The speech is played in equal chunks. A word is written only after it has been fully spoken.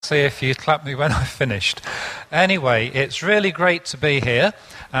see if you clap me when I've finished. Anyway, it's really great to be here,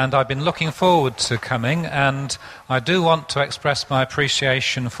 and I've been looking forward to coming, and I do want to express my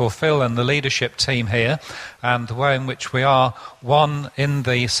appreciation for Phil and the leadership team here, and the way in which we are one in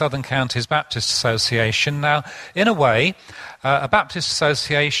the Southern Counties Baptist Association. Now, in a way, a Baptist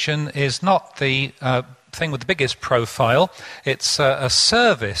Association is not the thing with the biggest profile. It's a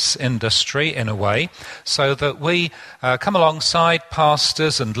service industry in a way, so that we come alongside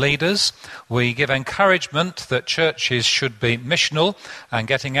pastors and leaders. We give encouragement that churches should be missional and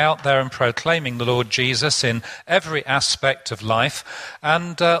getting out there and proclaiming the Lord Jesus in every aspect of life,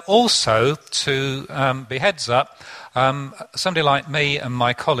 and also to be heads up, somebody like me and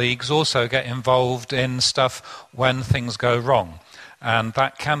my colleagues also get involved in stuff when things go wrong. And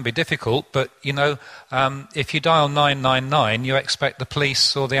that can be difficult, but, you know, if you dial 999, you expect the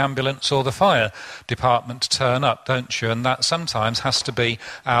police or the ambulance or the fire department to turn up, don't you? And that sometimes has to be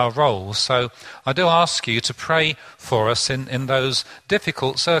our role. So I do ask you to pray for us in those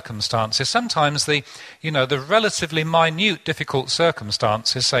difficult circumstances. Sometimes the relatively minute difficult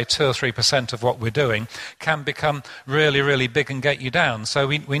circumstances, say 2 or 3% of what we're doing, can become really, really big and get you down. So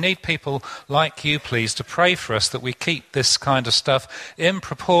we need people like you, please, to pray for us that we keep this kind of stuff in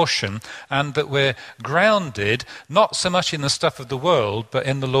proportion, and that we're grounded not so much in the stuff of the world but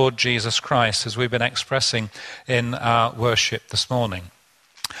in the Lord Jesus Christ, as we've been expressing in our worship this morning.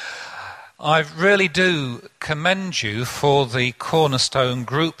 I really do commend you for the Cornerstone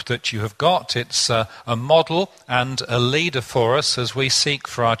group that you have got. It's a model and a leader for us as we seek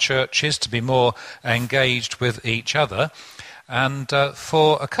for our churches to be more engaged with each other. And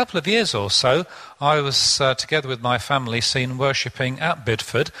for a couple of years or so, I was, together with my family, seen worshipping at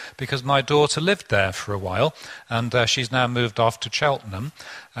Bidford because my daughter lived there for a while, and she's now moved off to Cheltenham.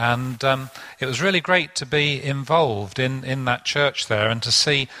 And it was really great to be involved in that church there and to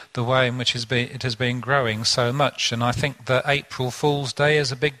see the way in which it has been growing so much. And I think that April Fool's Day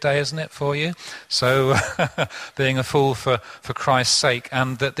is a big day, isn't it, for you? So being a fool for Christ's sake,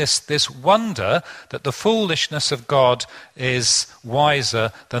 and that this wonder that the foolishness of God is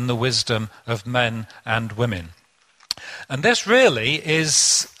wiser than the wisdom of men and women. And this really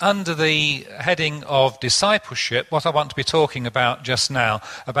is under the heading of discipleship, what I want to be talking about just now,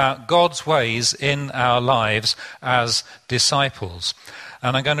 about God's ways in our lives as disciples.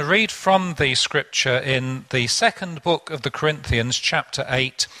 And I'm going to read from the scripture in the second book of the Corinthians, chapter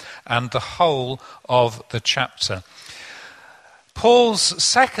 8, and the whole of the chapter. Paul's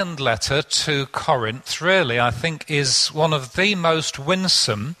second letter to Corinth really, I think, is one of the most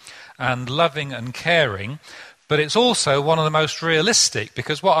winsome and loving and caring, but it's also one of the most realistic,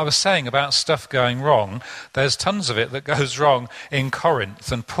 because what I was saying about stuff going wrong, there's tons of it that goes wrong in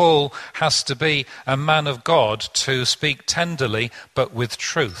Corinth, and Paul has to be a man of God to speak tenderly but with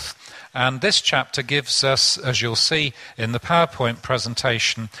truth. And this chapter gives us, as you'll see in the PowerPoint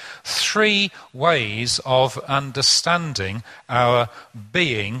presentation, 3 ways of understanding our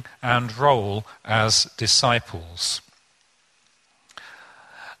being and role as disciples.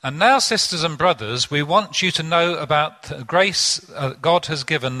 And now, sisters and brothers, we want you to know about the grace God has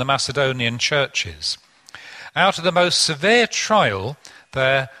given the Macedonian churches. Out of the most severe trial,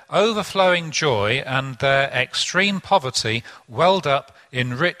 their overflowing joy and their extreme poverty welled up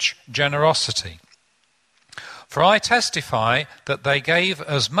in rich generosity. For I testify that they gave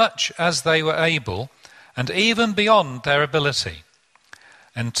as much as they were able, and even beyond their ability.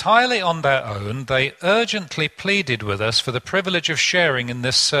 Entirely on their own, they urgently pleaded with us for the privilege of sharing in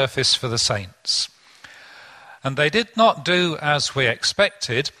this service for the saints. And they did not do as we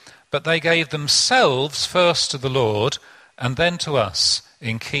expected, but they gave themselves first to the Lord and then to us,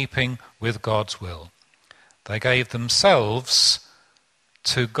 in keeping with God's will. They gave themselves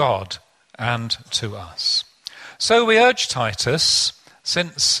to God and to us. So we urge Titus,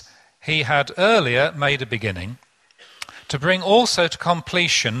 since he had earlier made a beginning, to bring also to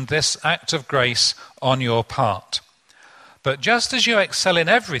completion this act of grace on your part. But just as you excel in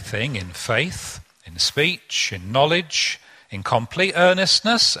everything, in faith, in speech, in knowledge, in complete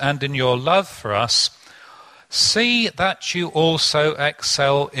earnestness, and in your love for us, see that you also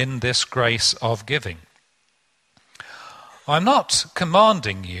excel in this grace of giving. I'm not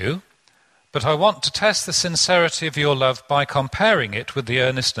commanding you, but I want to test the sincerity of your love by comparing it with the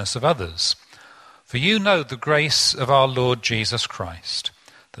earnestness of others. For you know the grace of our Lord Jesus Christ,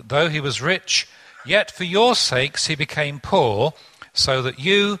 that though he was rich, yet for your sakes he became poor, so that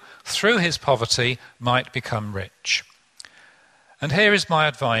you, through his poverty, might become rich. And here is my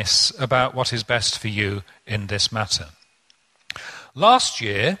advice about what is best for you in this matter. Last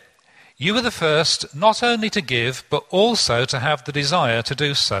year, You were the first not only to give, but also to have the desire to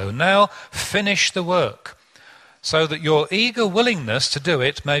do so. Now finish the work, so that your eager willingness to do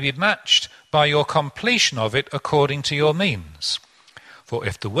it may be matched by your completion of it according to your means. For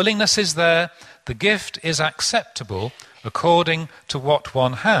if the willingness is there, the gift is acceptable according to what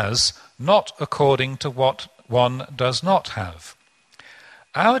one has, not according to what one does not have.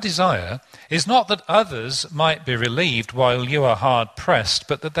 Our desire is not that others might be relieved while you are hard pressed,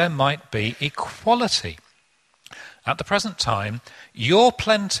 but that there might be equality. At the present time, your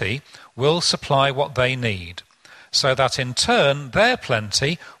plenty will supply what they need, so that in turn their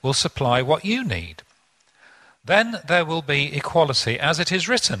plenty will supply what you need. Then there will be equality, as it is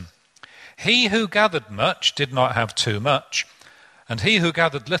written, "He who gathered much did not have too much, and he who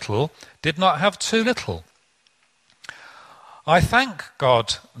gathered little did not have too little." I thank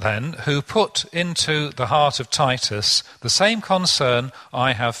God, then, who put into the heart of Titus the same concern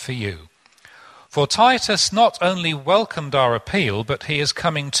I have for you. For Titus not only welcomed our appeal, but he is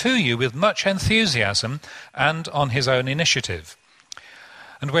coming to you with much enthusiasm and on his own initiative.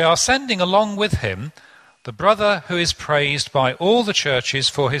 And we are sending along with him the brother who is praised by all the churches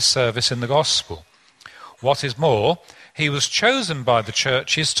for his service in the gospel. What is more, he was chosen by the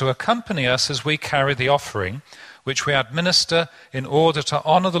churches to accompany us as we carry the offering, which we administer in order to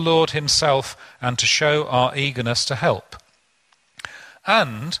honour the Lord himself and to show our eagerness to help.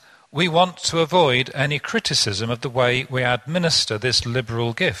 And we want to avoid any criticism of the way we administer this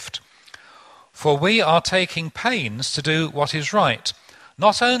liberal gift. For we are taking pains to do what is right,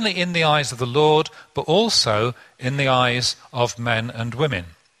 not only in the eyes of the Lord, but also in the eyes of men and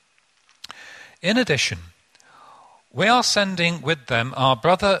women. In addition, we are sending with them our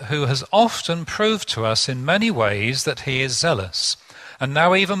brother who has often proved to us in many ways that he is zealous, and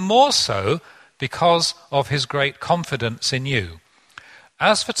now even more so because of his great confidence in you.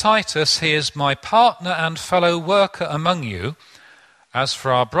 As for Titus, he is my partner and fellow worker among you. As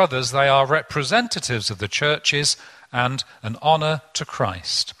for our brothers, they are representatives of the churches and an honour to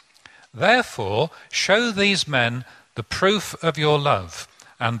Christ. Therefore, show these men the proof of your love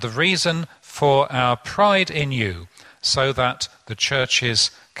and the reason for our pride in you, so that the churches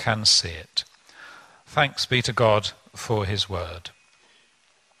can see it. Thanks be to God for his word.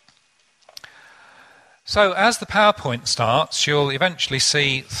 So as the PowerPoint starts, you'll eventually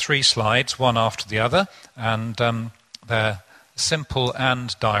see 3 slides, one after the other, and they're simple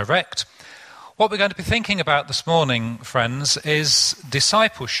and direct. What we're going to be thinking about this morning, friends, is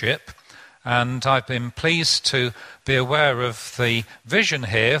discipleship, and I've been pleased to be aware of the vision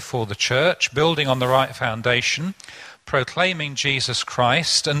here for the church, building on the right foundation, proclaiming Jesus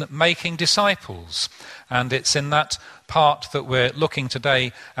Christ and making disciples. And it's in that part that we're looking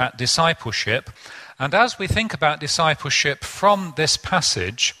today at discipleship. And as we think about discipleship from this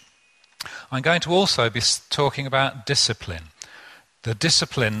passage, I'm going to also be talking about discipline, the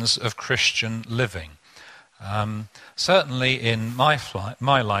disciplines of Christian living. Certainly in my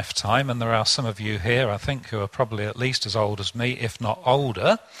lifetime, and there are some of you here, I think, who are probably at least as old as me, if not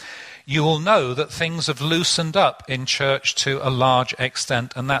older, you will know that things have loosened up in church to a large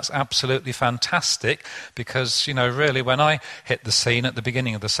extent, and that's absolutely fantastic because, you know, really when I hit the scene at the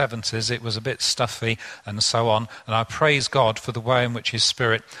beginning of the 70s, it was a bit stuffy and so on, and I praise God for the way in which his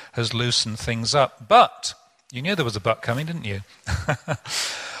Spirit has loosened things up. But, you knew there was a but coming, didn't you?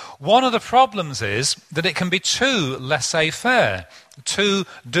 One of the problems is that it can be too laissez-faire, too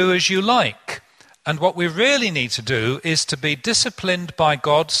do as you like. And what we really need to do is to be disciplined by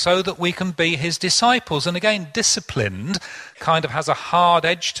God so that we can be his disciples. And again, disciplined kind of has a hard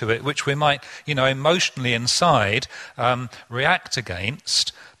edge to it, which we might, emotionally inside react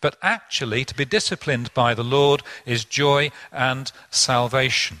against. But actually, to be disciplined by the Lord is joy and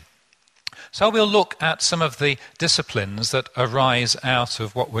salvation. So we'll look at some of the disciplines that arise out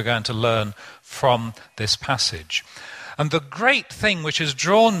of what we're going to learn from this passage. And the great thing which has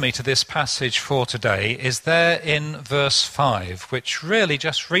drawn me to this passage for today is there in verse 5, which really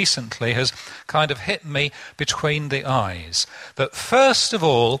just recently has kind of hit me between the eyes. That first of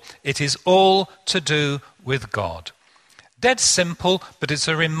all, it is all to do with God. Dead simple, but it's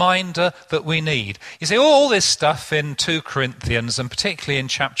a reminder that we need. You see, all this stuff in 2 Corinthians, and particularly in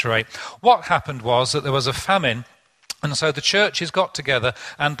chapter 8, what happened was that there was a famine. And so the churches got together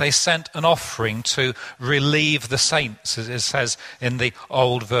and they sent an offering to relieve the saints, as it says in the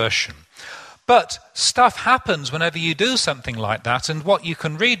old version. But stuff happens whenever you do something like that, and what you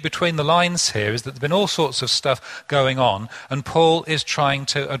can read between the lines here is that there's been all sorts of stuff going on, and Paul is trying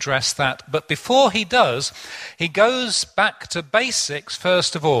to address that. But before he does, he goes back to basics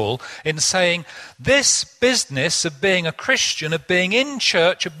first of all in saying this business of being a Christian, of being in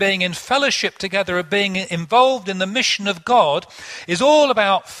church, of being in fellowship together, of being involved in the mission of God is all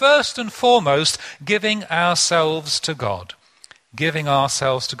about first and foremost giving ourselves to God. Giving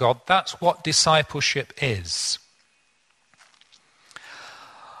ourselves to God. That's what discipleship is.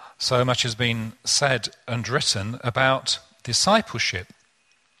 So much has been said and written about discipleship,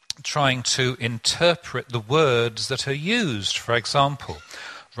 trying to interpret the words that are used. For example,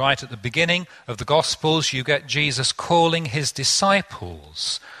 right at the beginning of the Gospels, you get Jesus calling his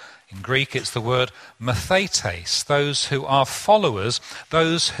disciples. In Greek, it's the word mathetes, those who are followers,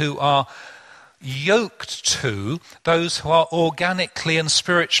 those who are yoked to, those who are organically and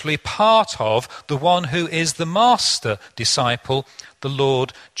spiritually part of the one who is the master disciple, the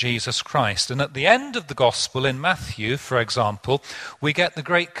Lord Jesus Christ. And at the end of the gospel in Matthew, for example, we get the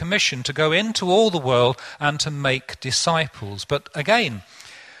Great Commission to go into all the world and to make disciples. But again,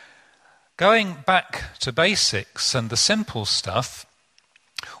 going back to basics and the simple stuff,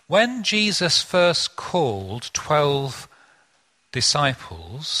 when Jesus first called 12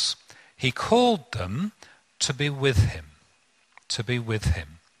 disciples, he called them to be with him, to be with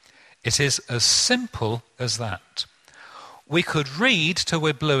him. It is as simple as that. We could read till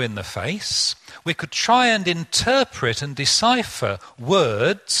we're blue in the face. We could try and interpret and decipher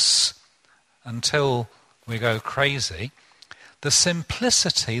words until we go crazy. The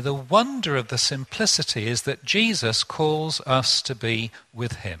simplicity, the wonder of the simplicity is that Jesus calls us to be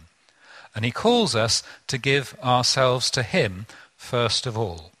with him. And he calls us to give ourselves to him first of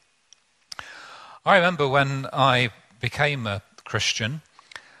all. I remember when I became a Christian,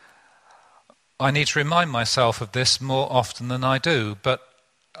 I need to remind myself of this more often than I do, but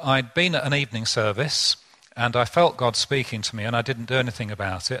I'd been at an evening service and I felt God speaking to me and I didn't do anything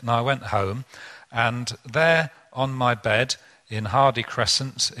about it, and I went home, and there on my bed in Hardy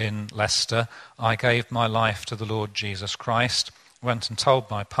Crescent in Leicester, I gave my life to the Lord Jesus Christ, went and told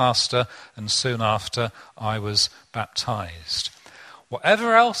my pastor, and soon after I was baptized.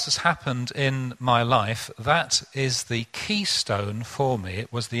 Whatever else has happened in my life, that is the keystone for me.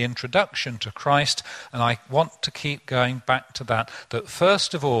 It was the introduction to Christ, and I want to keep going back to that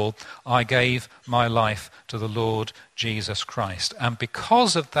first of all, I gave my life to the Lord Jesus Christ. And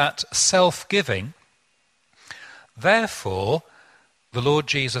because of that self-giving, therefore, the Lord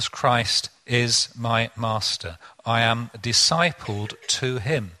Jesus Christ is my master. I am discipled to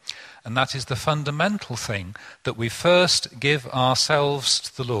him. And that is the fundamental thing, that we first give ourselves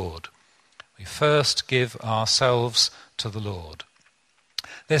to the Lord. We first give ourselves to the Lord.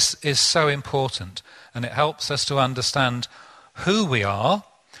 This is so important, and it helps us to understand who we are,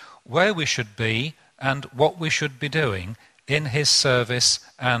 where we should be, and what we should be doing in his service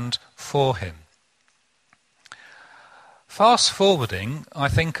and for him. Fast forwarding, I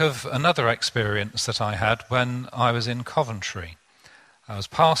think of another experience that I had when I was in Coventry. I was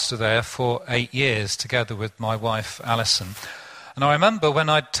pastor there for 8 years together with my wife Alison. And I remember when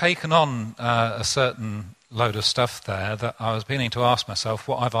I'd taken on a certain load of stuff there that I was beginning to ask myself,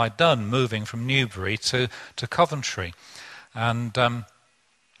 what have I done moving from Newbury to Coventry? And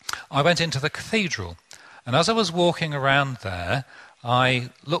I went into the cathedral. And as I was walking around there,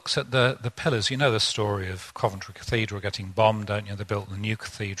 I looked at the pillars. You know the story of Coventry Cathedral getting bombed, don't you? They built the new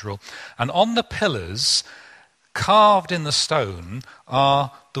cathedral. And on the pillars, carved in the stone,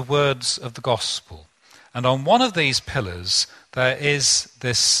 are the words of the gospel. And on one of these pillars there is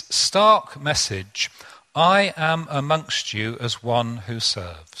this stark message, I am amongst you as one who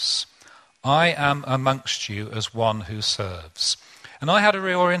serves. I am amongst you as one who serves. And I had a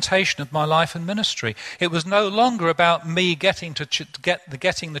reorientation of my life and ministry. It was no longer about me getting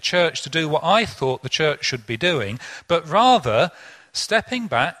the church to do what I thought the church should be doing, but rather stepping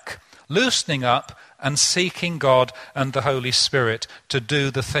back, loosening up, and seeking God and the Holy Spirit to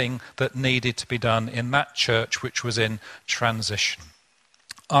do the thing that needed to be done in that church which was in transition.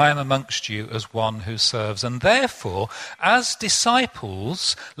 I am amongst you as one who serves. And therefore, as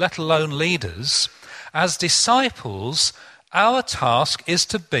disciples, let alone leaders, as disciples, our task is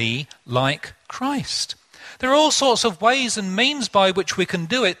to be like Christ. There are all sorts of ways and means by which we can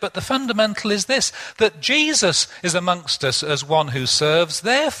do it, but the fundamental is this, that Jesus is amongst us as one who serves.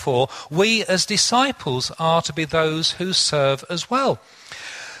 Therefore, we as disciples are to be those who serve as well.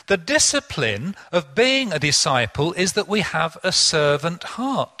 The discipline of being a disciple is that we have a servant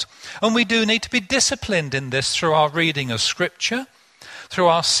heart. And we do need to be disciplined in this through our reading of Scripture, through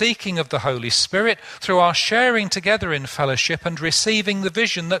our seeking of the Holy Spirit, through our sharing together in fellowship and receiving the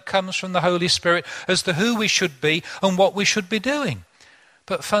vision that comes from the Holy Spirit as to who we should be and what we should be doing.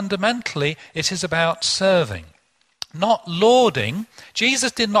 But fundamentally, it is about serving, not lording.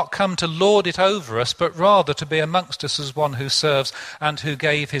 Jesus did not come to lord it over us, but rather to be amongst us as one who serves and who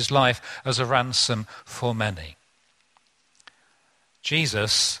gave his life as a ransom for many.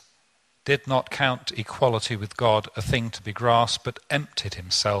 Jesus did not count equality with God a thing to be grasped, but emptied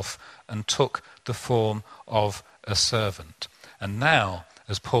himself and took the form of a servant. And now,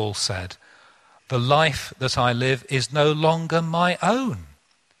 as Paul said, the life that I live is no longer my own,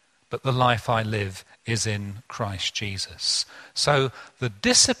 but the life I live is in Christ Jesus. So the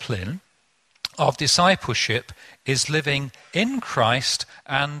discipline of discipleship is living in Christ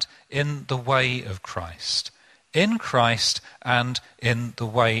and in the way of Christ. In Christ and in the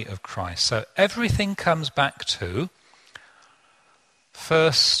way of Christ. So everything comes back to,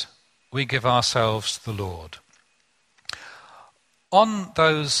 first, we give ourselves to the Lord. On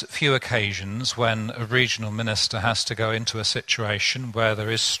those few occasions when a regional minister has to go into a situation where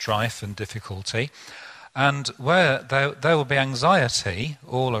there is strife and difficulty, and where there will be anxiety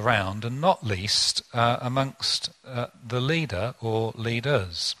all around, and not least amongst the leader or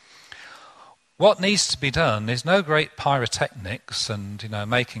leaders. What needs to be done is no great pyrotechnics and,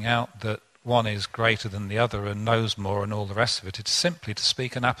 making out that one is greater than the other and knows more and all the rest of it. It's simply to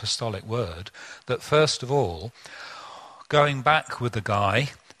speak an apostolic word that, first of all, going back with the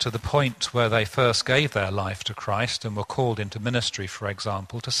guy to the point where they first gave their life to Christ and were called into ministry, for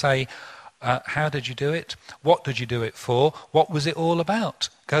example, to say, how did you do it? What did you do it for? What was it all about?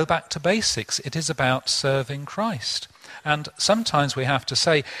 Go back to basics. It is about serving Christ. And sometimes we have to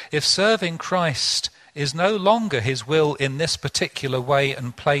say, if serving Christ is no longer his will in this particular way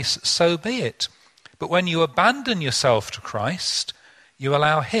and place, so be it. But when you abandon yourself to Christ, you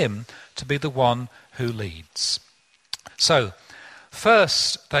allow him to be the one who leads. So,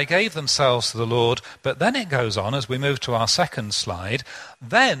 first, they gave themselves to the Lord, but then it goes on, as we move to our second slide,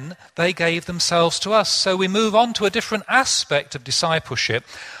 then they gave themselves to us. So we move on to a different aspect of discipleship.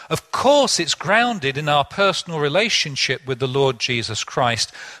 Of course, it's grounded in our personal relationship with the Lord Jesus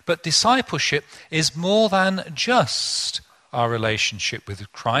Christ, but discipleship is more than just our relationship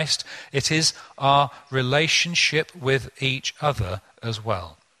with Christ. It is our relationship with each other as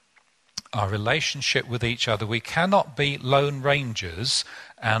well. Our relationship with each other. We cannot be lone rangers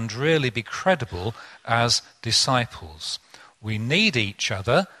and really be credible as disciples. We need each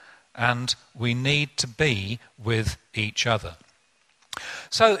other and we need to be with each other.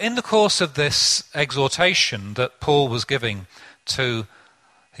 So in the course of this exhortation that Paul was giving to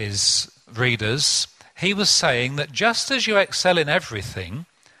his readers, he was saying that just as you excel in everything,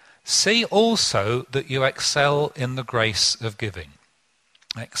 see also that you excel in the grace of giving.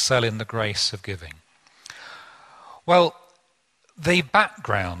 Excel in the grace of giving. Well, the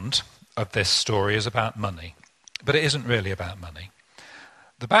background of this story is about money, but it isn't really about money.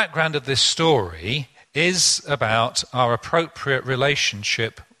 The background of this story is about our appropriate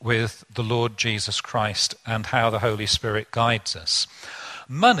relationship with the Lord Jesus Christ and how the Holy Spirit guides us.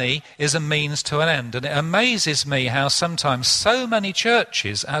 Money is a means to an end, and it amazes me how sometimes so many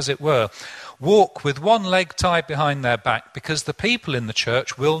churches, as it were, walk with one leg tied behind their back because the people in the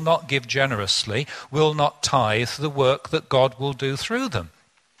church will not give generously, will not tithe the work that God will do through them.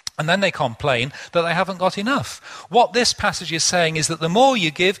 And then they complain that they haven't got enough. What this passage is saying is that the more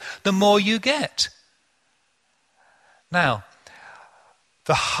you give, the more you get. Now,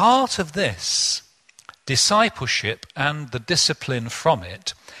 the heart of this discipleship and the discipline from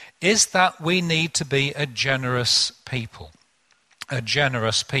it is that we need to be a generous people. A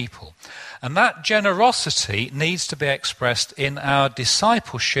generous people. And that generosity needs to be expressed in our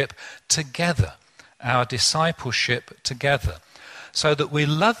discipleship together. Our discipleship together. So that we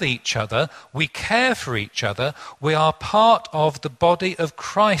love each other, we care for each other, we are part of the body of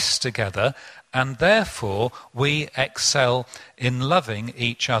Christ together, and therefore we excel in loving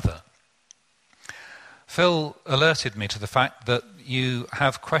each other. Phil alerted me to the fact that you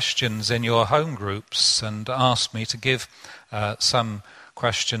have questions in your home groups and asked me to give some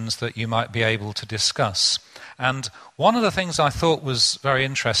questions that you might be able to discuss. And one of the things I thought was very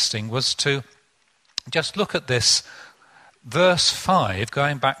interesting was to just look at this verse 5,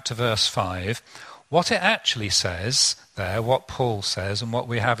 going back to verse 5, what it actually says there, what Paul says and what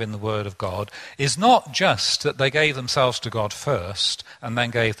we have in the Word of God, is not just that they gave themselves to God first and then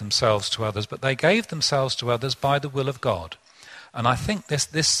gave themselves to others, but they gave themselves to others by the will of God. And I think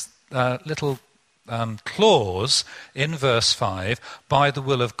this little clause in verse 5, by the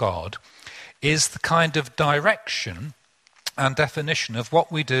will of God, is the kind of direction and definition of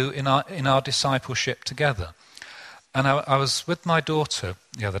what we do in our discipleship together. And I was with my daughter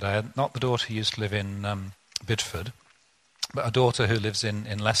the other day, not the daughter who used to live in Bidford, but a daughter who lives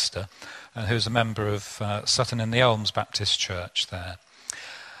in Leicester, and who's a member of Sutton in the Elms Baptist Church there.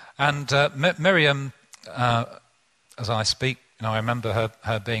 And Miriam, as I speak, I remember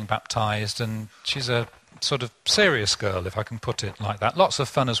her being baptised, and she's a sort of serious girl, if I can put it like that. Lots of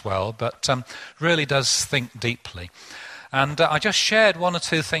fun as well, but really does think deeply. And I just shared one or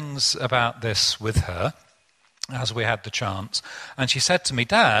two things about this with her as we had the chance. And she said to me,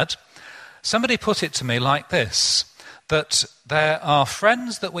 "Dad, somebody put it to me like this, that there are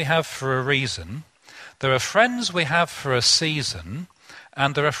friends that we have for a reason, there are friends we have for a season,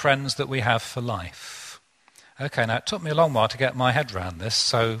 and there are friends that we have for life." Okay, now it took me a long while to get my head around this,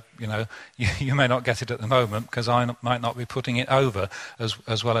 so, you may not get it at the moment because I might not be putting it over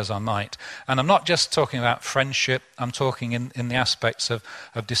as well as I might. And I'm not just talking about friendship, I'm talking in the aspects of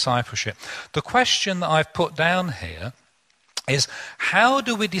discipleship. The question that I've put down here is, how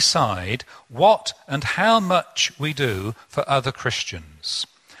do we decide what and how much we do for other Christians?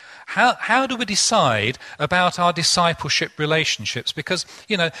 How do we decide about our discipleship relationships? Because,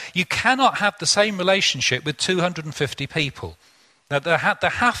 you cannot have the same relationship with 250 people. There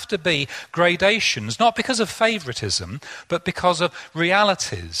have to be gradations, not because of favoritism, but because of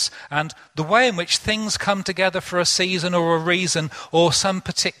realities and the way in which things come together for a season or a reason or some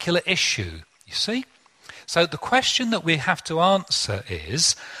particular issue. You see? So the question that we have to answer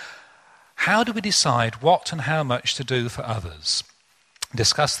is, how do we decide what and how much to do for others?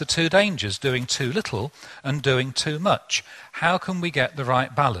 Discuss the two dangers, doing too little and doing too much. How can we get the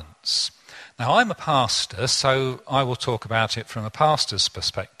right balance? Now, I'm a pastor, so I will talk about it from a pastor's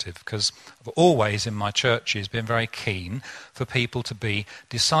perspective, because I've always in my churches been very keen for people to be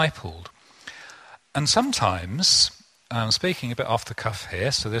discipled. And sometimes, I'm speaking a bit off the cuff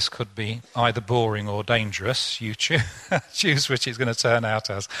here, so this could be either boring or dangerous. You choose which it's going to turn out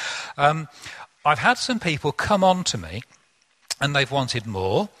as. I've had some people come on to me, and they've wanted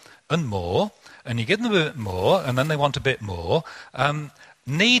more, and you give them a bit more, and then they want a bit more.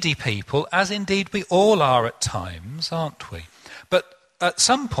 Needy people, as indeed we all are at times, aren't we? But at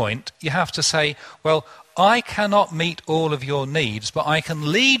some point, you have to say, well, I cannot meet all of your needs, but I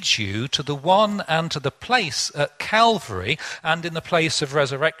can lead you to the one and to the place at Calvary and in the place of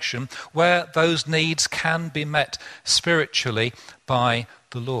resurrection where those needs can be met spiritually by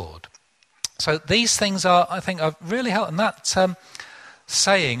the Lord. So these things I think, are really helpful. And that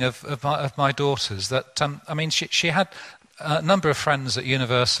saying of my daughter's, that, she had a number of friends at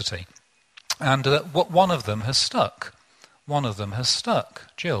university, and one of them has stuck. One of them has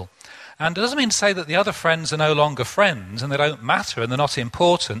stuck, Jill. And it doesn't mean to say that the other friends are no longer friends and they don't matter and they're not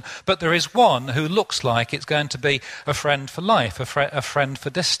important, but there is one who looks like it's going to be a friend for life, a friend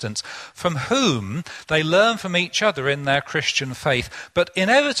for distance, from whom they learn from each other in their Christian faith. But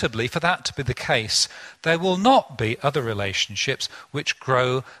inevitably, for that to be the case, there will not be other relationships which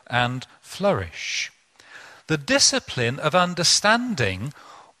grow and flourish. The discipline of understanding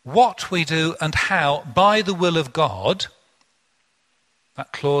what we do and how by the will of God,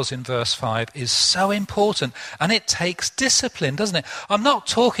 that clause in verse 5, is so important, and it takes discipline, doesn't it? I'm not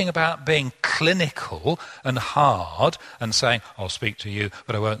talking about being clinical and hard and saying, I'll speak to you,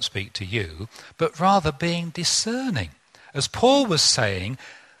 but I won't speak to you, but rather being discerning. As Paul was saying,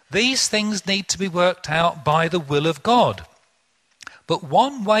 these things need to be worked out by the will of God. But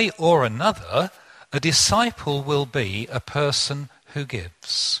one way or another, a disciple will be a person who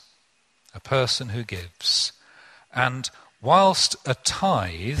gives. A person who gives. And whilst a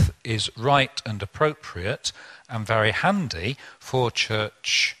tithe is right and appropriate and very handy for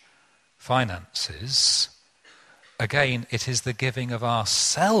church finances, again, it is the giving of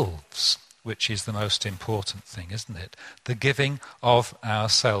ourselves which is the most important thing, isn't it? The giving of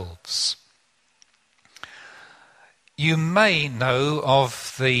ourselves. You may know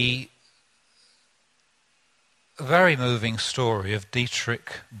of the very moving story of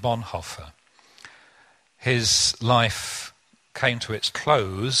Dietrich Bonhoeffer. His life came to its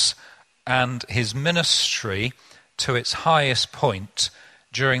close and his ministry to its highest point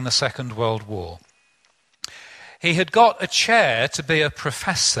during the Second World War. He had got a chair to be a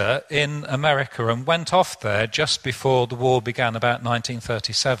professor in America and went off there just before the war began, about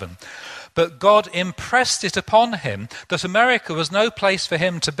 1937. But God impressed it upon him that America was no place for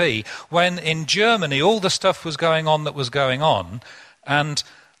him to be when in Germany all the stuff was going on that was going on, and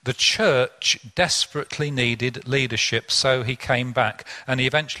The church desperately needed leadership, so he came back, and he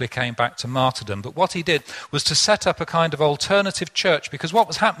eventually came back to martyrdom. But what he did was to set up a kind of alternative church, because what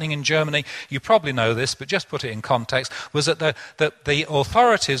was happening in Germany, you probably know this, but just put it in context, was that the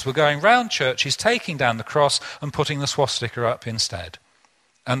authorities were going round churches, taking down the cross and putting the swastika up instead.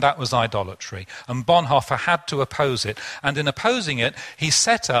 And that was idolatry. And Bonhoeffer had to oppose it. And in opposing it, he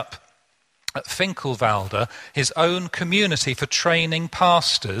set up at Finkelwalde his own community for training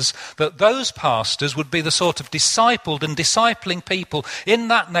pastors, that those pastors would be the sort of discipled and discipling people in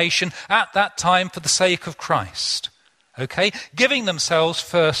that nation at that time for the sake of Christ. Okay? Giving themselves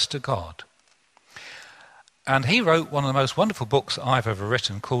first to God. And he wrote one of the most wonderful books I've ever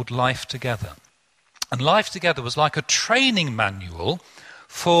written called Life Together. And Life Together was like a training manual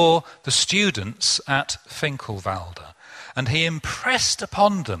for the students at Finkelwalde. And he impressed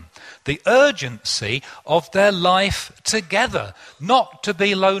upon them the urgency of their life together, not to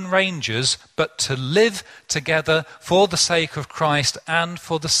be lone rangers, but to live together for the sake of Christ and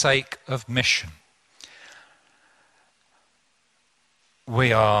for the sake of mission.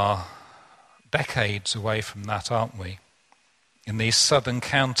 We are decades away from that, aren't we? In these southern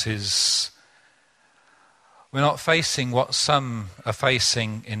counties, we're not facing what some are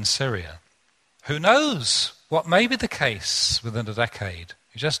facing in Syria. Who knows what may be the case within a decade?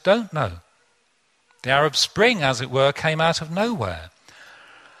 You just don't know. The Arab Spring, as it were, came out of nowhere.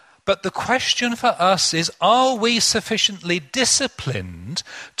 But the question for us is, are we sufficiently disciplined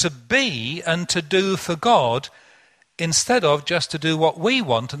to be and to do for God instead of just to do what we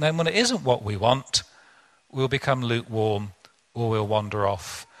want, and then when it isn't what we want, we'll become lukewarm or we'll wander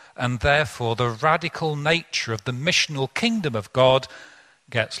off. And therefore the radical nature of the missional kingdom of God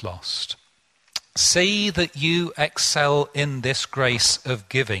gets lost. See that you excel in this grace of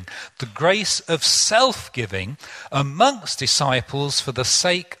giving, the grace of self-giving amongst disciples for the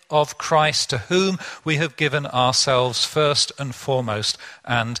sake of Christ, to whom we have given ourselves first and foremost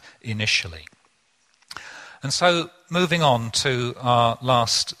and initially. And so, moving on to our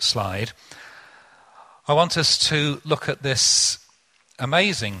last slide, I want us to look at this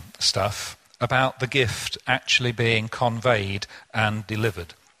amazing stuff about the gift actually being conveyed and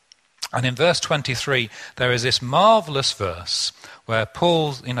delivered. And in verse 23, there is this marvellous verse where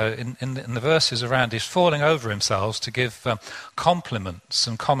Paul, in the verses around, is falling over himself to give compliments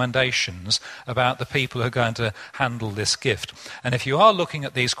and commendations about the people who are going to handle this gift. And if you are looking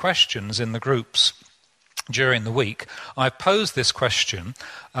at these questions in the groups during the week, I posed this question: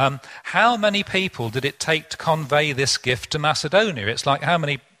 how many people did it take to convey this gift to Macedonia? It's like, how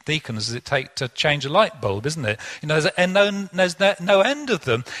many deacons does it take to change a light bulb, isn't it? There's no end of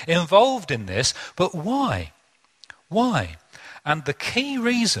them involved in this, but why? Why? And the key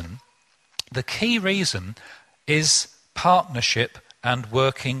reason is partnership and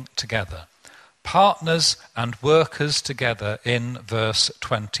working together. Partners and workers together in verse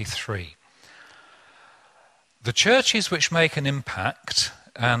 23. The churches which make an impact,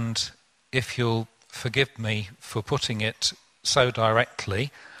 and if you'll forgive me for putting it so directly,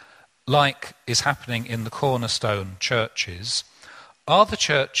 like is happening in the cornerstone churches, are the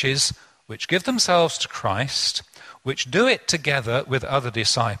churches which give themselves to Christ, which do it together with other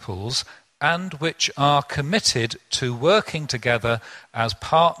disciples, and which are committed to working together as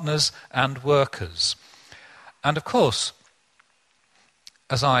partners and workers. And of course,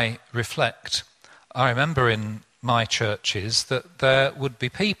 as I reflect, I remember in my churches that there would be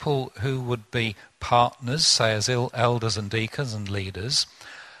people who would be partners, say as elders and deacons and leaders.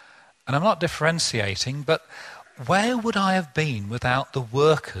 And I'm not differentiating, but where would I have been without the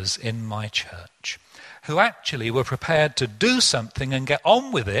workers in my church who actually were prepared to do something and get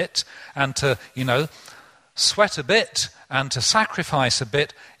on with it and to, sweat a bit and to sacrifice a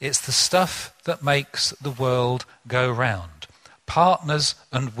bit? It's the stuff that makes the world go round. Partners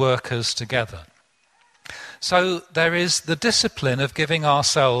and workers together. So there is the discipline of giving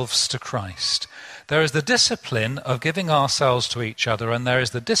ourselves to Christ. There is the discipline of giving ourselves to each other, and there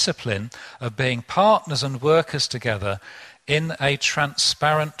is the discipline of being partners and workers together in a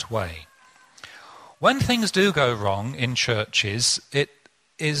transparent way. When things do go wrong in churches, it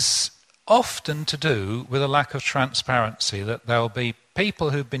is often to do with a lack of transparency, that there'll be people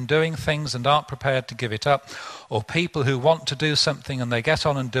who've been doing things and aren't prepared to give it up, or people who want to do something and they get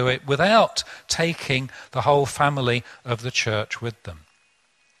on and do it without taking the whole family of the church with them.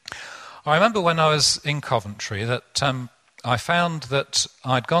 I remember when I was in Coventry that I found that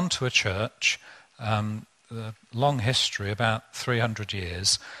I'd gone to a church, a long history, about 300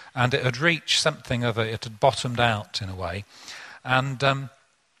 years, and it had reached something of it had bottomed out in a way. And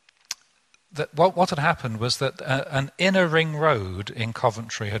that what had happened was that an inner ring road in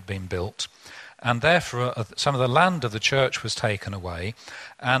Coventry had been built, and therefore some of the land of the church was taken away,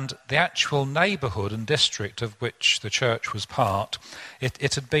 and the actual neighbourhood and district of which the church was part,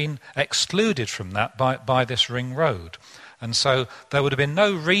 it had been excluded from that by this ring road. And so there would have been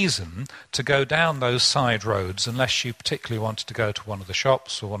no reason to go down those side roads unless you particularly wanted to go to one of the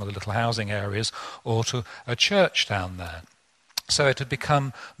shops or one of the little housing areas or to a church down there. So it had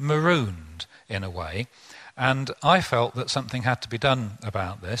become marooned in a way, and I felt that something had to be done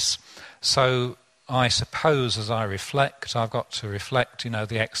about this. So I suppose as I reflect, I've got to reflect,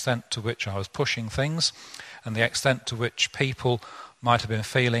 the extent to which I was pushing things and the extent to which people might have been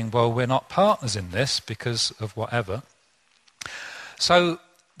feeling, well, we're not partners in this because of whatever. So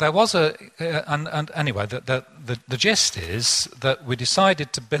there was anyway, the gist is that we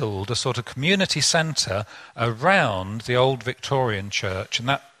decided to build a sort of community centre around the old Victorian church, and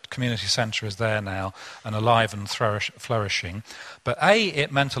that community centre is there now and alive and flourishing. But A,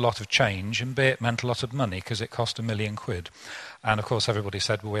 it meant a lot of change, and B, it meant a lot of money because it cost £1 million. And of course everybody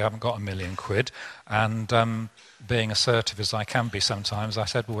said, well, we haven't got £1 million. And being assertive as I can be sometimes, I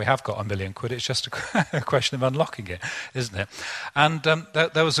said, well, we have got £1 million. It's just a question of unlocking it, isn't it? And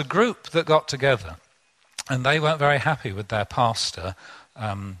there was a group that got together, and they weren't very happy with their pastor,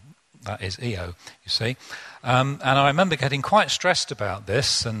 that is EO, you see. And I remember getting quite stressed about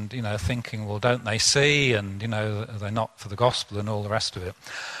this and, thinking, well, don't they see? And, they're not for the gospel and all the rest of it.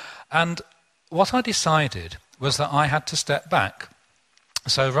 And what I decided was that I had to step back.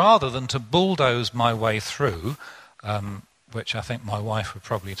 So rather than to bulldoze my way through, which I think my wife would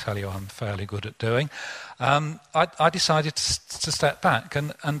probably tell you I'm fairly good at doing, I decided to step back.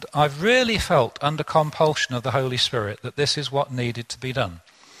 And I've really felt under compulsion of the Holy Spirit that this is what needed to be done.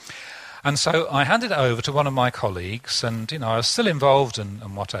 And so I handed it over to one of my colleagues, and, I was still involved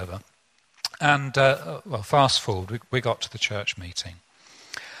and whatever. And, fast forward, we got to the church meeting.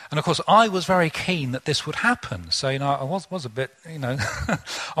 And, of course, I was very keen that this would happen. So, I was a bit,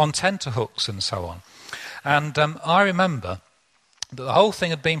 on tenterhooks and so on. And I remember that the whole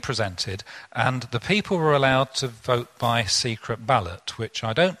thing had been presented, and the people were allowed to vote by secret ballot, which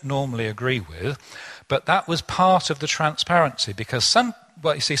I don't normally agree with, but that was part of the transparency, because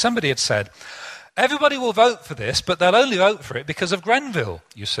somebody had said, everybody will vote for this, but they'll only vote for it because of Grenville,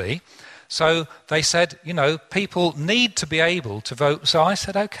 you see. So they said, people need to be able to vote. So I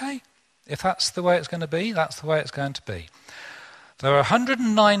said, okay, if that's the way it's going to be, that's the way it's going to be. There were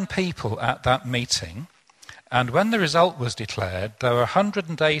 109 people at that meeting, and when the result was declared, there were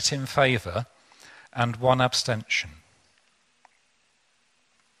 108 in favour and 1 abstention.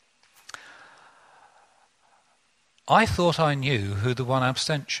 I thought I knew who the 1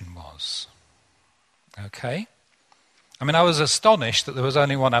 abstention was. Okay? I was astonished that there was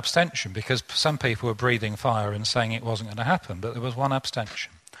only 1 abstention, because some people were breathing fire and saying it wasn't going to happen, but there was 1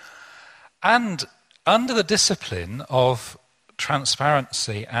 abstention. And under the discipline of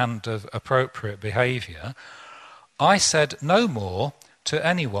transparency and of appropriate behaviour, I said no more to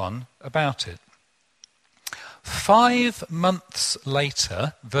anyone about it. 5 months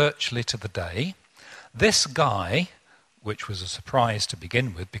later, virtually to the day, this guy, which was a surprise to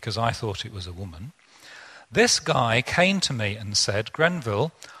begin with because I thought it was a woman, this guy came to me and said,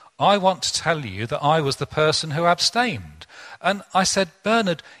 Grenville, I want to tell you that I was the person who abstained. And I said,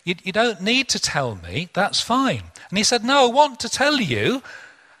 Bernard, you don't need to tell me, that's fine. And he said, no, I want to tell you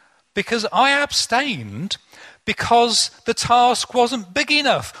because I abstained because the task wasn't big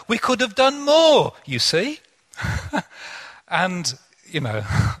enough. We could have done more, you see. And,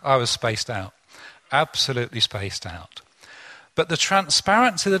 I was spaced out, absolutely spaced out. But the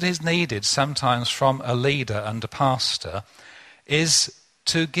transparency that is needed sometimes from a leader and a pastor is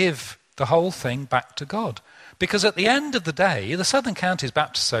to give the whole thing back to God. Because at the end of the day, the Southern Counties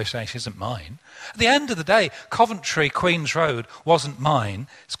Baptist Association isn't mine. At the end of the day, Coventry, Queen's Road wasn't mine.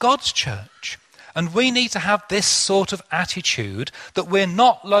 It's God's church. And we need to have this sort of attitude that we're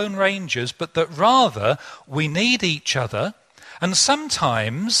not lone rangers, but that rather we need each other. And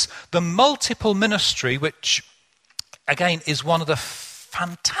sometimes the multiple ministry, which again is one of the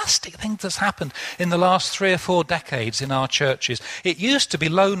fantastic things that's happened in the last 3 or 4 decades in our churches. It used to be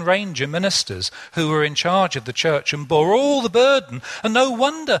Lone Ranger ministers who were in charge of the church and bore all the burden, and no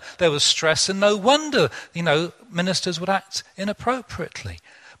wonder there was stress, and no wonder, ministers would act inappropriately.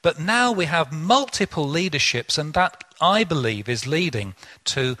 But now we have multiple leaderships, and that, I believe, is leading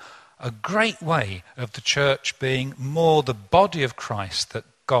to a great way of the church being more the body of Christ that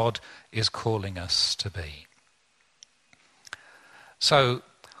God is calling us to be. So,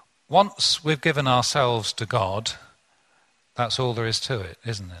 once we've given ourselves to God, that's all there is to it,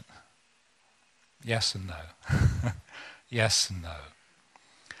 isn't it? Yes and no. Yes and no.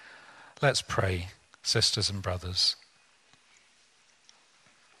 Let's pray, sisters and brothers.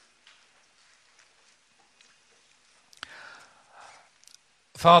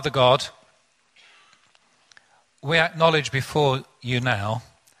 Father God, we acknowledge before you now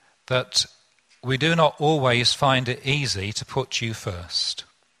that we do not always find it easy to put you first.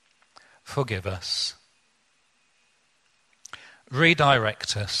 Forgive us.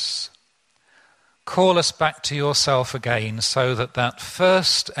 Redirect us. Call us back to yourself again so that that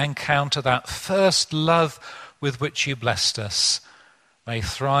first encounter, that first love with which you blessed us may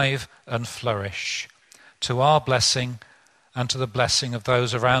thrive and flourish to our blessing and to the blessing of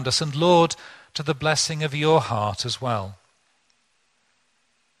those around us, and Lord, to the blessing of your heart as well.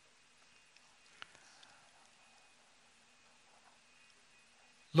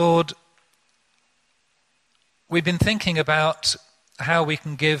 Lord, we've been thinking about how we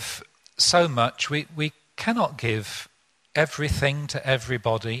can give so much. We cannot give everything to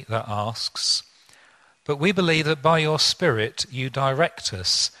everybody that asks, but we believe that by your Spirit you direct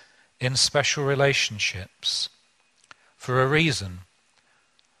us in special relationships for a reason,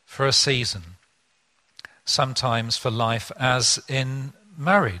 for a season, sometimes for life, as in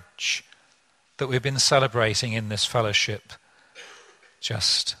marriage that we've been celebrating in this fellowship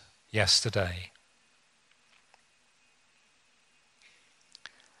just yesterday.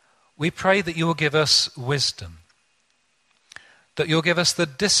 We pray that you will give us wisdom, that you'll give us the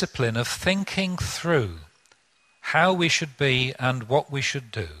discipline of thinking through how we should be and what we should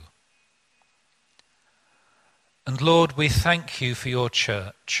do. And Lord, we thank you for your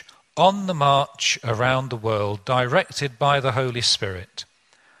church on the march around the world, directed by the Holy Spirit.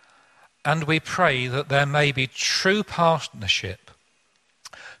 And we pray that there may be true partnership,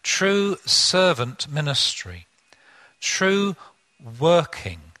 true servant ministry, true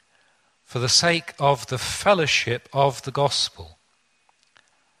working for the sake of the fellowship of the gospel.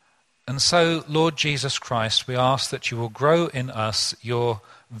 And so, Lord Jesus Christ, we ask that you will grow in us your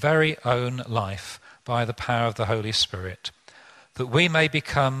very own life by the power of the Holy Spirit, that we may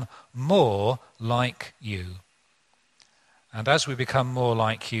become more like you. And as we become more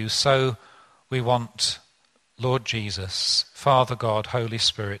like you, so we want, Lord Jesus, Father God, Holy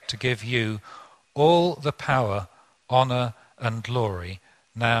Spirit, to give you all the power, honour and glory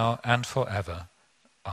now and forever.